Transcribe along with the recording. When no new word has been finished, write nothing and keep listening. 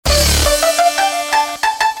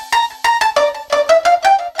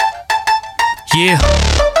Yeah.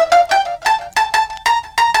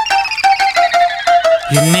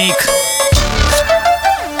 Uneek.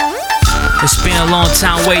 It's been a long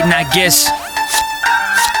time waiting, I guess,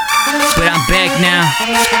 but I'm back now.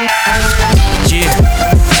 Yeah.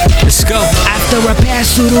 Let's go. After I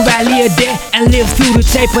pass through the valley of death and live through the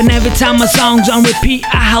tape, and every time my song's on repeat,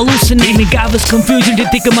 I hallucinate. Me God was confusion to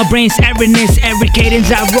think of my brain's erroneous. Every cadence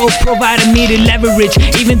I wrote provided me the leverage,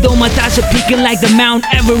 even though my thoughts are peaking like the Mount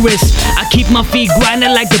Everest. I keep my feet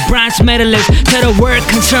grinding like the bronze medalist. To the word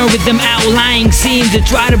concerned with them outlying scenes, to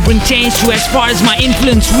try to bring change to as far as my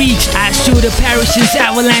influence reached. I stood a parishes,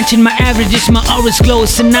 avalanche in my averages. My aura's glow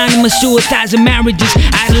is synonymous suicides and marriages.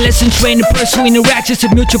 Adolescents trained in pursuing interactions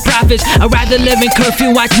of mutual profits. I'd rather live in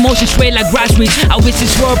curfew, watch motion straight like groceries. I wish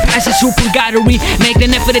this world passes through purgatory. Make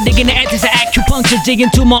an effort to dig in the edges of acupuncture, dig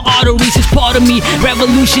into my arteries. It's part of me,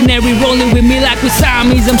 revolutionary, rolling with me like with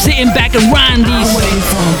Siamese. I'm sitting back and rhyme these. I'm waiting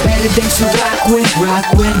for better days to rock with.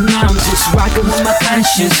 Now I'm just rocking with my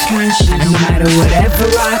conscience. And no matter whatever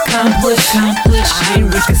I accomplish, I ain't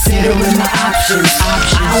reconsidering my options.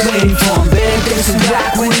 I'm waiting for better days to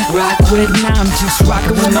rock with. Now I'm just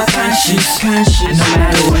rocking with my conscience. And no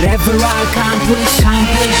matter whatever I accomplish, I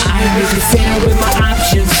ain't reconsidering my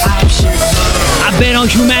options. I bet on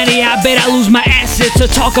humanity, I bet I lose my assets. To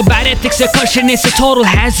talk about ethics or caution, it's a total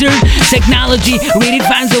hazard. Technology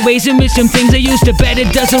redefines the ways and mission things I used to bet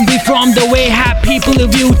it doesn't reform the way how people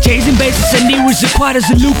are viewed. Chasing bases and lyrics required as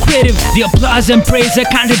a lucrative. The applause and praise are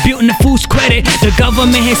contributing to food's credit. The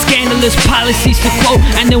government has scandalous policies to quote,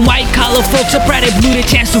 and then white collar folks are proud they blew their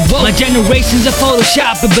chance to vote. My generation's a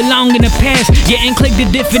Photoshop, it belong in the past. Yeah, and click the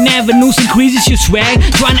different avenues, increases your swag.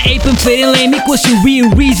 Trying to ape and fit in lame equals your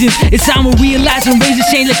real reasons. It's time to realize and raise the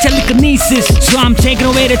change like telekinesis. So I'm taking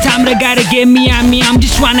away the time that I gotta get me on me. I'm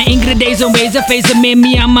just trying to ink the days and ways I face that made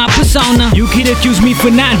me on my persona. You could accuse me for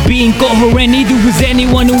not being coherent, neither was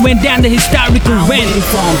anyone who went down the historical I'm rent. waiting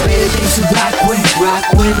for better days to rock with.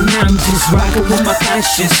 Now I'm just rocking with my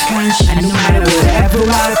conscience. And no matter whatever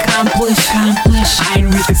I accomplish, I ain't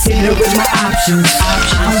reconsidering my options.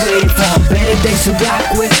 I'm waiting for better days to rock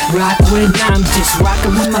with. Now I'm just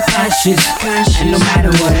rocking with my conscience. And no matter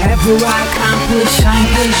whatever I accomplish, I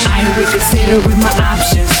ain't reconsidering my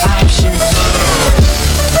options.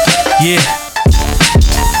 Yeah.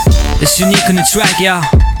 It's Uneek on the track, y'all.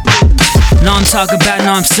 Know I'm talking about,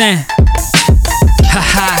 know I'm saying.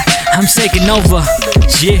 Haha, I'm taking over.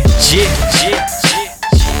 Yeah.